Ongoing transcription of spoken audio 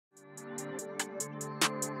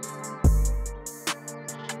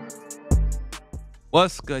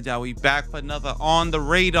What's good, y'all? We back for another On the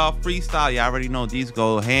Radar freestyle. Y'all already know these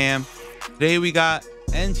go ham. Today we got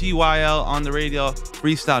NGeeYL on the radio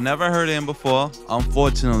freestyle. Never heard of him before,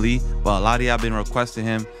 unfortunately, but a lot of y'all been requesting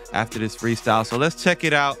him after this freestyle. So let's check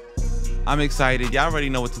it out. I'm excited. Y'all already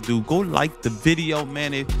know what to do. Go like the video,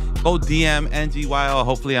 man. Go DM NGeeYL.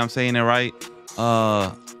 Hopefully I'm saying it right.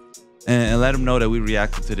 And let him know that we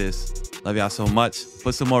reacted to this. Love y'all so much.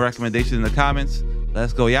 Put some more recommendations in the comments.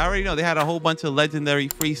 Let's go. Y'all already know they had a whole bunch of legendary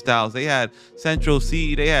freestyles. They had Central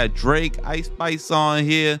C, they had Drake, Ice Spice on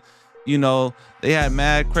here. You know, they had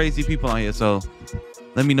mad crazy people on here. So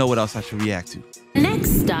let me know what else I should react to.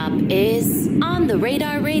 Next stop is On the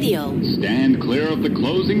Radar Radio. Stand clear of the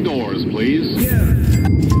closing doors, please.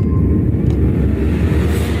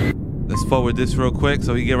 Let's forward this real quick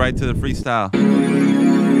so we get right to the freestyle.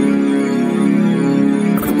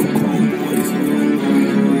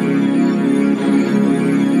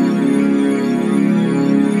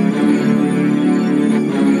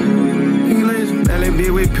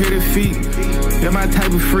 Pretty feet, they're my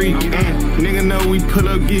type of freak. Nigga know we pull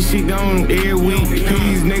up, get shit gone every week.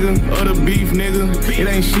 Peas, nigga, other beef, nigga. It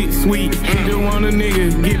ain't shit sweet. She just want a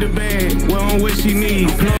nigga, get the bag, well on what she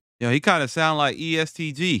needs. Yo, he kind of sound like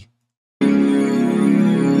ESTG.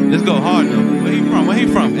 Let's go hard though. Where he from? Where he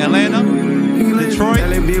from? Atlanta? Detroit?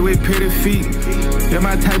 LA bitch with pretty feet. They're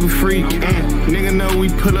my type of freak. Nigga know we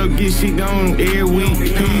pull up, get shit gone every week.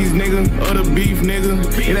 Peas, nigga, other beef, nigga.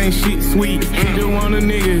 It ain't shit sweet. She just want a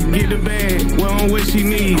nigga, get the bag, well on what she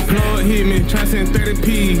needs. Plug hit me, try send 30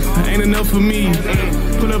 P's. Ain't enough for me.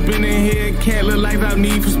 Pull up in the head, cat look like I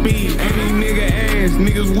need for speed. Ain't these nigga ass,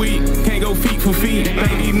 niggas weak. Can't go feet for feet.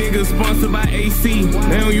 Ain't these niggas sponsored by AC.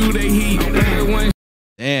 They don't use their heat.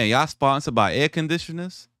 Damn, y'all sponsored by air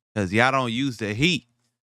conditioners? Because y'all don't use the heat.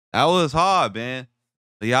 That was hard, man.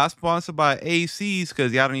 So y'all sponsored by ACs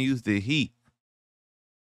because y'all don't use the heat.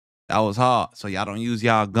 That was hard. So y'all don't use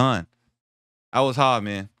y'all gun. That was hard,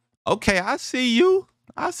 man. Okay, I see you.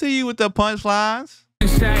 I see you with the punchlines.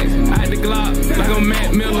 Shots out the Glock, like I'm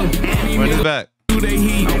Matt Miller. Run this back. They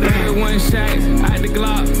heat, one shot out the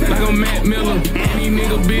Glock, like I'm Matt Miller. These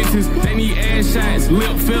nigga bitches, they need ass shots,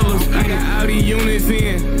 lip fillers. I got all these units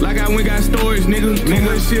in, like I went got storage, nigga.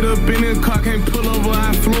 Nigga shit up in the car, can't pull over,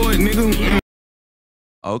 I floor it, nigga.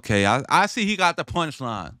 Okay, I see he got the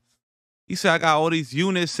punchline. He said I got all these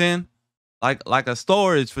units in, like a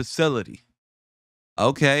storage facility.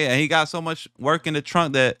 Okay, and he got so much work in the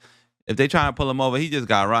trunk that if they trying to pull him over, he just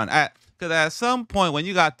got run. Because at some point, when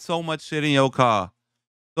you got so much shit in your car,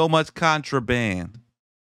 so much contraband,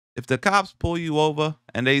 if the cops pull you over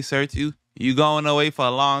and they search you, you going away for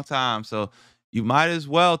a long time. So you might as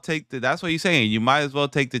well take the, that's what he's saying. You might as well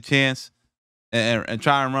take the chance and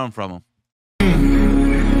try and run from them.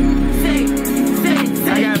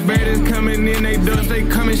 I got brothers coming in, they dust, they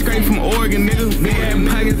coming straight from Oregon, nigga. They had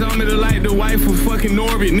pockets on me to like the wife of fucking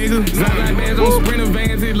Norbit, nigga. Like bands on Sprinter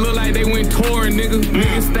vans, it look like they went touring, nigga.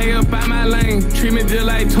 Niggas stay up out my lane, treat me just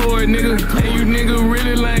like Tory, nigga. Hey, you nigga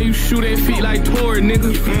really lame, you shoot at feet like Tory,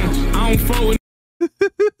 nigga. I don't fuck with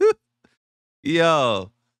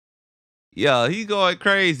Yo, he going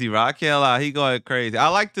crazy, bro. I can't lie, he going crazy. I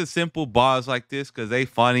like the simple bars like this because they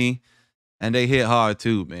funny and they hit hard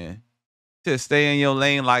too, man. Just stay in your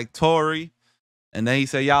lane like Tory. And then he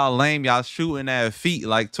said, y'all lame, y'all shooting at feet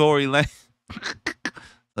like Tory lame.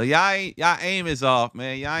 So y'all aim is off,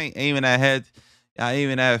 man. Y'all ain't aiming at heads. Y'all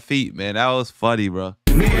aiming at feet, man. That was funny, bro.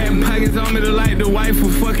 They had pockets on me to like the wife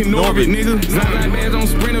of fucking Norbit, nigga. Like bands on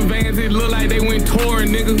Sprinter vans, it look like they went touring,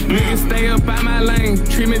 nigga. Niggas stay up out my lane,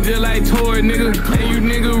 treat me just like Tory, nigga. Hey, you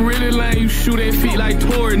nigga really lame, you shoot at feet like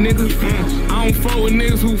Tory, nigga. I don't fuck with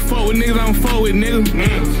niggas who fuck with niggas, I don't fuck with niggas.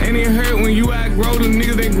 And it hurt when you outgrow the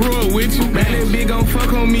niggas that grew up with you. Man, that bitch gon'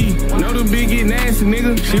 fuck on me. Know the bitch get nasty,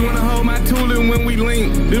 nigga. She wanna hold my tool and when we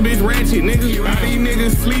link, the bitch ratchet, nigga. All these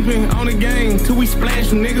niggas sleeping on the game till we splash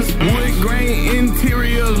them niggas. Wood grain interior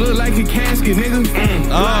look like a casket, nigga.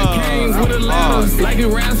 I came with a ladder, like a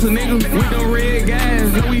wrestler, nigga. With them red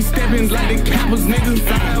guys, and we stepping like the Cappers, nigga.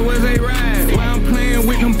 Thought I was a ride, while I'm playing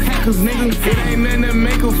with them Packers, nigga. It ain't nothing to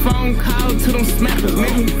make a phone call to them smackers,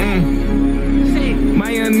 nigga. My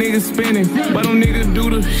young niggas spinning, but them niggas do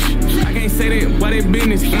the shh. I can't say that, why they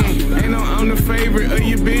business. Ain't no I'm the favorite of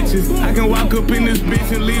your bitches. I can walk up in this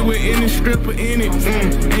bitch and leave with any stripper in it.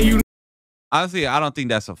 And you. Honestly, I don't think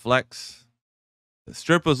that's a flex. The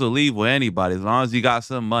strippers will leave with anybody as long as you got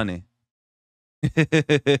some money.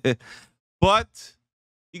 But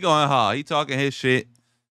he going hard. He talking his shit.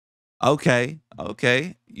 Okay.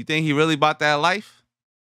 You think he really about that life?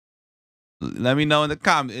 Let me know in the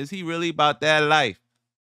comments. Is he really about that life?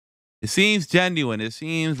 It seems genuine. It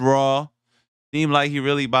seems raw. Seem like he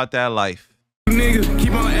really about that life. Nigga,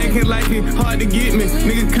 keep on acting like it hard to get me.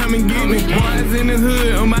 Nigga, come and get me. Boys in the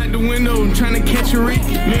hood, I'm out the window trying to catch a Ricky.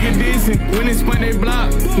 Nigga dissing, when they spun they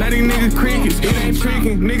block. Now these niggas crickets, it ain't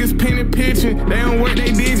tricking. Niggas penny pitching, they don't work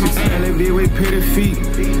they digits. I live there with pretty feet,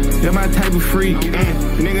 they're my type of freak.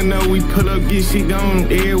 Nigga know we pull up, get shit gone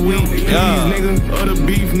every week. Please, nigga, other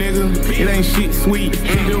beef, nigga, it ain't shit sweet.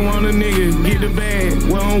 She just want a nigga, get the bag,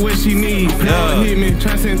 well on what she needs. Hit me,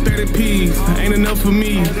 try to send 30 P's, ain't enough for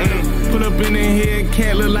me. Put up in the head,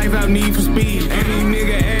 cat look like I need for speed. And these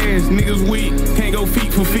nigga ass, niggas weak, can't go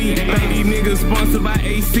feet for feet. Like these niggas sponsored by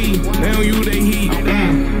AC, they don't use they heat.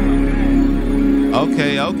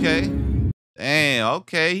 Okay. Damn,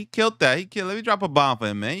 okay, he killed that. Let me drop a bomb for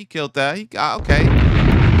him, man. He killed that.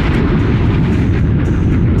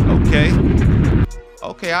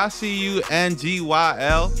 Okay, I see you,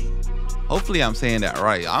 NGeeYL. Hopefully I'm saying that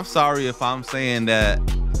right. I'm sorry if I'm saying that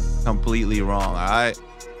completely wrong, all right?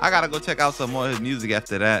 I gotta go check out some more of his music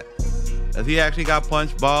after that. Cause he actually got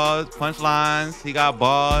punch lines. He got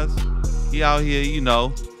bars. He out here, you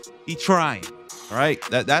know, he trying, right?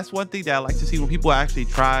 That's one thing that I like to see when people actually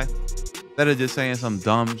try, instead of just saying some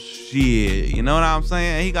dumb shit. You know what I'm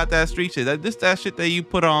saying? And he got that street shit. That shit that you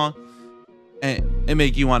put on and it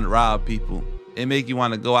make you want to rob people. It make you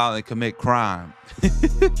want to go out and commit crime.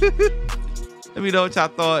 Let me know what y'all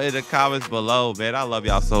thought in the comments below, man. I love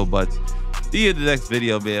y'all so much. See you in the next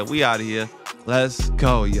video, man. We out of here. Let's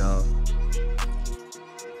go, y'all.